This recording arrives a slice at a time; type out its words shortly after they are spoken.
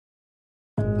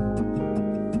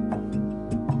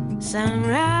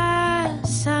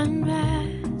Sunrise,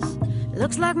 sunrise,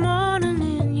 looks like morning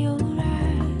in your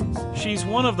eyes. She's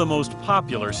one of the most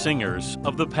popular singers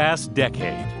of the past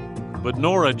decade. But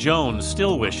Norah Jones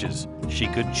still wishes she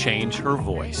could change her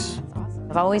voice.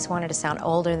 I've always wanted to sound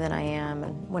older than I am,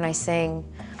 and when I sing,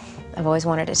 I've always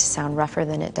wanted it to sound rougher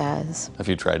than it does. Have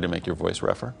you tried to make your voice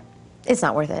rougher? It's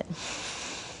not worth it.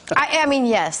 I mean,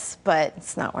 yes, but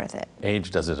it's not worth it. Age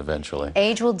does it eventually.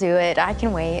 Age will do it. I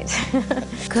can wait.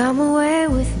 Come away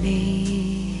with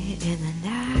me in the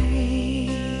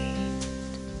night.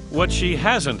 What she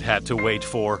hasn't had to wait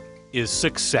for is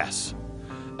success.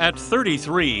 At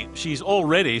 33, she's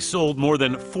already sold more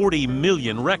than 40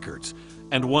 million records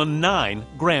and won 9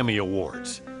 Grammy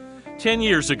Awards. 10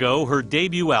 years ago, her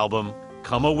debut album,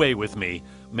 Come Away With Me,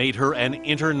 made her an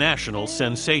international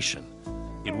sensation.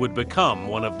 It would become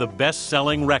one of the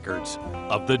best-selling records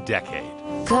of the decade.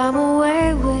 Come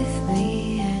away with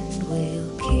me and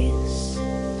we'll kiss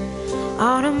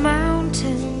on a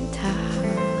mountain top.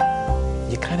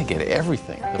 You kind of get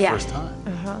everything the first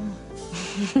time.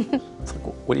 It's like,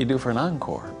 what do you do for an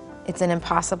encore? It's an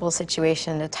impossible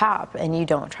situation to top, and you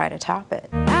don't try to top it.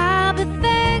 I'll be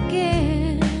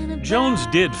thinking Jones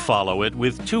did follow it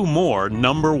with 2 more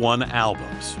 #1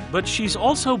 albums, but she's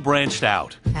also branched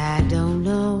out. I don't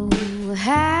know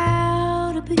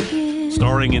how to begin.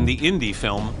 Starring in the indie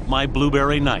film My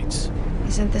Blueberry Nights.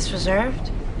 Isn't this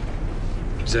reserved?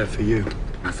 Is that for you?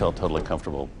 You felt totally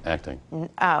comfortable acting.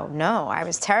 Oh, no, I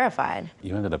was terrified.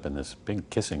 You ended up in this big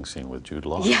kissing scene with Jude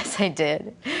Law. Yes, I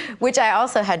did, which I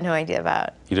also had no idea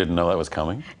about. You didn't know that was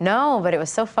coming? No, but it was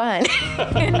so fun.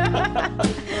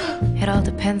 It all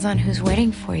depends on who's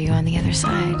waiting for you on the other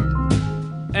side.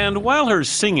 And while her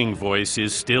singing voice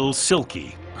is still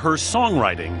silky, her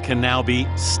songwriting can now be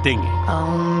stinging.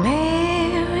 Oh,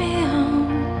 Miriam,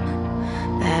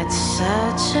 that's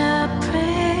such a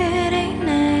pretty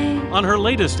name. On her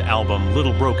latest album,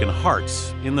 Little Broken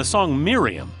Hearts, in the song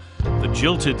Miriam, the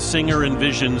jilted singer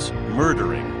envisions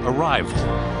murdering a rival.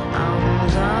 I'm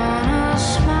gonna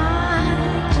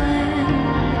smile when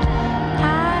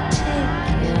I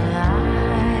take your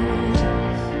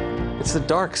life. It's the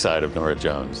dark side of Norah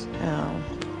Jones. Oh,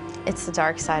 it's the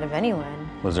dark side of anyone.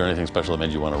 Was there anything special that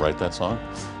made you want to write that song?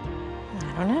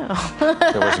 I don't know.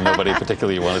 There was nobody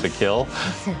particularly you wanted to kill?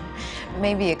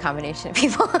 Maybe a combination of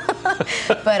people.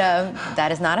 But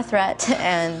that is not a threat.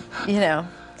 And, you know,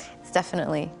 it's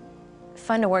definitely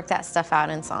fun to work that stuff out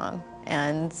in song.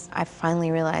 And I finally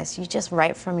realized you just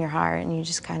write from your heart and you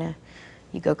just kind of,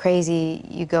 you go crazy,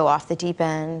 you go off the deep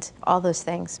end. All those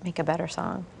things make a better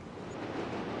song.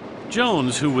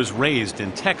 Jones, who was raised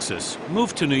in Texas,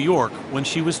 moved to New York when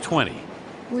she was 20.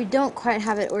 We don't quite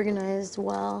have it organized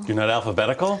well. You're not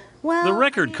alphabetical? Well, The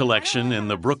record collection in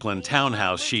the Brooklyn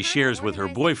townhouse she shares with her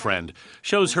boyfriend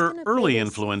shows her early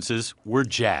influences were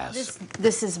jazz.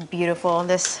 This is beautiful.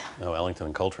 No, Ellington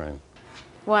and Coltrane.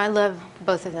 Well, I love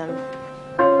both of them.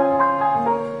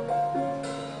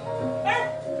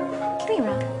 Come here,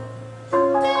 Ron.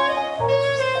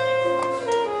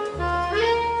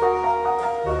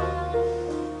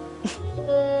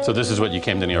 So this is what you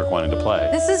came to New York wanting to play?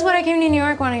 This is what I came to New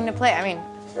York wanting to play. I mean,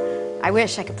 I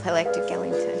wish I could play like Duke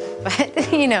Ellington,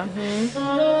 but, you know.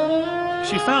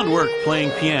 She found work playing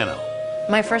piano.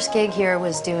 My first gig here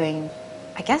was doing,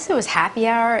 I guess it was happy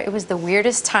hour. It was the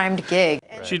weirdest timed gig.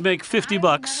 She'd make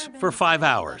 $50 for 5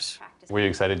 hours. Were you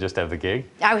excited just to have the gig?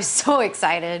 I was so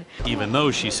excited. Even though,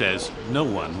 she says, no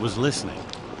one was listening.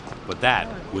 But that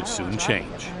would soon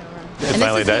change. and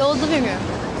this is the old living room.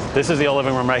 This is the old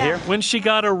living room right here? When she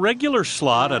got a regular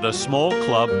slot at a small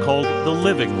club called The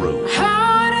Living Room.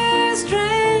 Heart is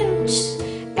drenched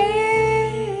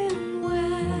in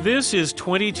wet. This is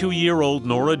 22-year-old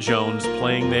Norah Jones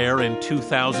playing there in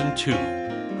 2002.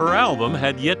 Her album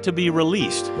had yet to be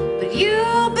released. But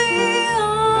you'll be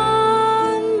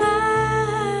on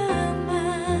my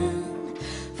mind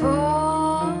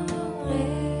forever.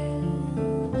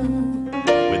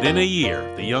 Within a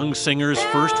year, the young singer's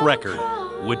first record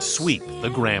would sweep the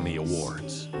Grammy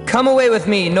Awards. Come away with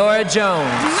me, Norah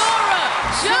Jones.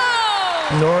 Norah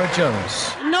Jones! Norah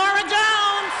Jones. Norah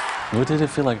Jones! What did it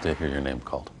feel like to hear your name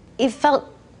called? It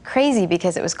felt crazy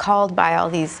because it was called by all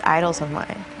these idols of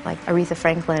mine, like Aretha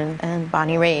Franklin and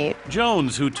Bonnie Raitt.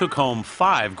 Jones, who took home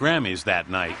 5 Grammys that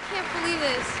night, I can't believe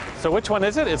this. So which one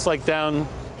is it? It's like down...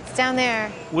 It's down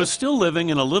there. was still living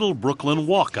in a little Brooklyn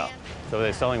walk-up. So were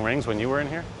they selling rings when you were in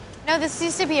here? No, this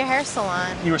used to be a hair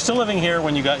salon. You were still living here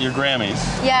when you got your Grammys,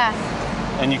 Yeah.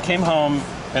 and you came home,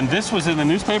 and this was in the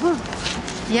newspaper?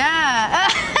 Yeah.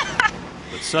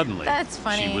 The But suddenly, That's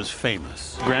funny. she was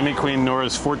famous. Grammy Queen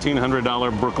Nora's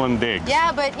 $1,400 Brooklyn digs.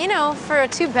 Yeah, but you know, for a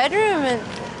 2-bedroom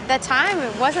at that time,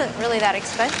 it wasn't really that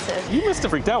expensive. You must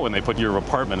have freaked out when they put your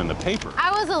apartment in the paper.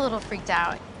 I was a little freaked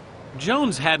out.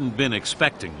 Jones hadn't been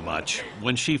expecting much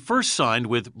when she first signed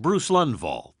with Bruce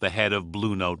Lundvall, the head of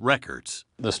Blue Note Records.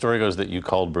 The story goes that you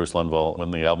called Bruce Lundvall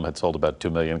when the album had sold about 2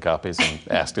 million copies and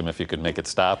asked him if you could make it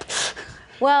stop.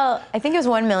 Well, I think it was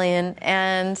 1 million,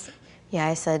 and yeah,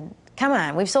 I said, come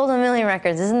on, we've sold 1 million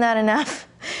records, isn't that enough?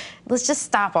 Let's just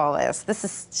stop all this. This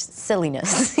is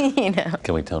silliness, you know.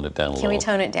 Can we tone it down a little? Can we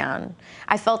tone it down?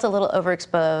 I felt a little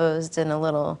overexposed and a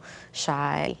little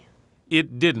shy.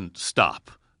 It didn't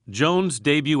stop. Jones'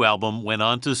 debut album went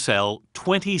on to sell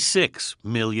 26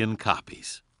 million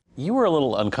copies. You were a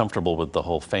little uncomfortable with the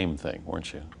whole fame thing,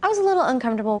 weren't you? I was a little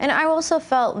uncomfortable, and I also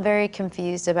felt very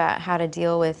confused about how to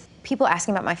deal with people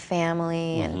asking about my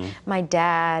family and my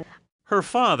dad. Her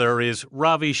father is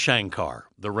Ravi Shankar,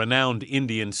 the renowned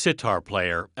Indian sitar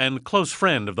player and close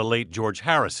friend of the late George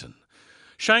Harrison.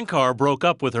 Shankar broke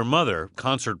up with her mother,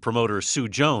 concert promoter Sue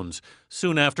Jones,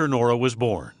 soon after Norah was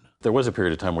born. There was a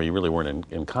period of time where you really weren't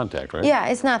in contact, right? Yeah,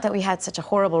 it's not that we had such a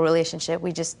horrible relationship.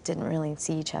 We just didn't really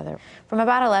see each other. From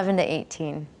about 11 to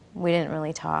 18, we didn't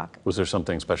really talk. Was there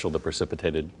something special that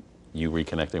precipitated you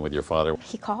reconnecting with your father?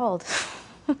 He called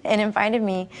and invited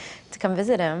me to come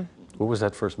visit him. What was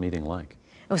that first meeting like?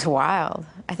 It was wild.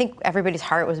 I think everybody's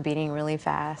heart was beating really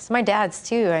fast. My dad's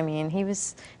too. I mean, he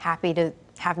was happy to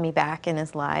have me back in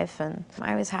his life, and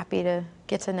I was happy to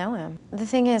get to know him. The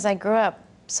thing is, I grew up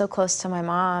so close to my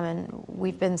mom, and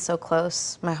we've been so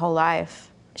close my whole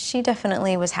life. She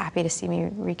definitely was happy to see me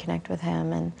reconnect with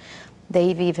him, and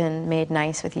they've even made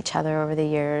nice with each other over the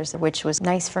years, which was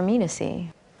nice for me to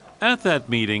see. At that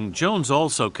meeting, Jones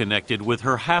also connected with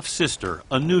her half-sister,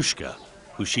 Anushka,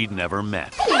 who she'd never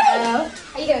met. Hello.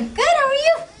 How you doing? Good, how are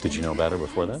you? Did you know about her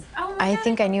before that? I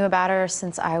think I knew about her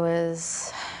since I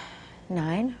was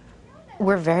 9.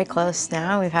 We're very close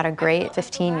now. We've had a great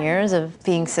 15 years of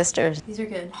being sisters. These are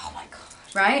good. Oh my God.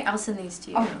 Right? I'll send these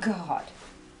to you. Oh God.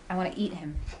 I want to eat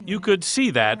him. You could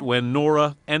see that when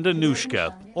Norah and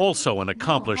Anushka, also an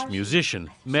accomplished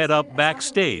musician, met up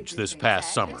backstage this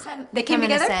past summer. They came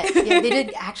together? Yeah, they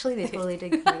did. Actually, they totally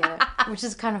did come together, which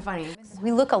is kind of funny.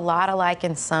 We look a lot alike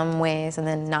in some ways and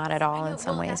then not at all in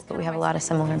some ways, but we have a lot of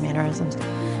similar mannerisms.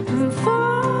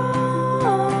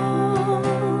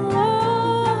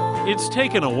 It's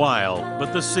taken a while,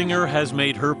 but the singer has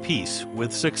made her peace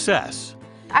with success.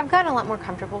 I've gotten a lot more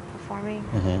comfortable performing.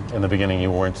 In the beginning,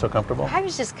 you weren't so comfortable? I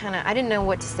was just I didn't know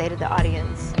what to say to the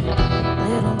audience.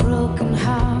 Little broken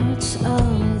hearts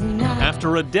of the night.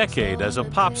 After a decade as a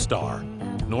pop star,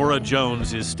 Norah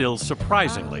Jones is still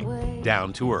surprisingly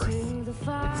down to earth.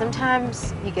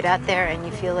 Sometimes you get out there and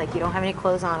you feel like you don't have any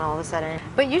clothes on all of a sudden,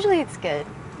 but usually it's good.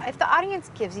 If the audience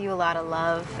gives you a lot of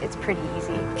love, it's pretty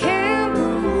easy.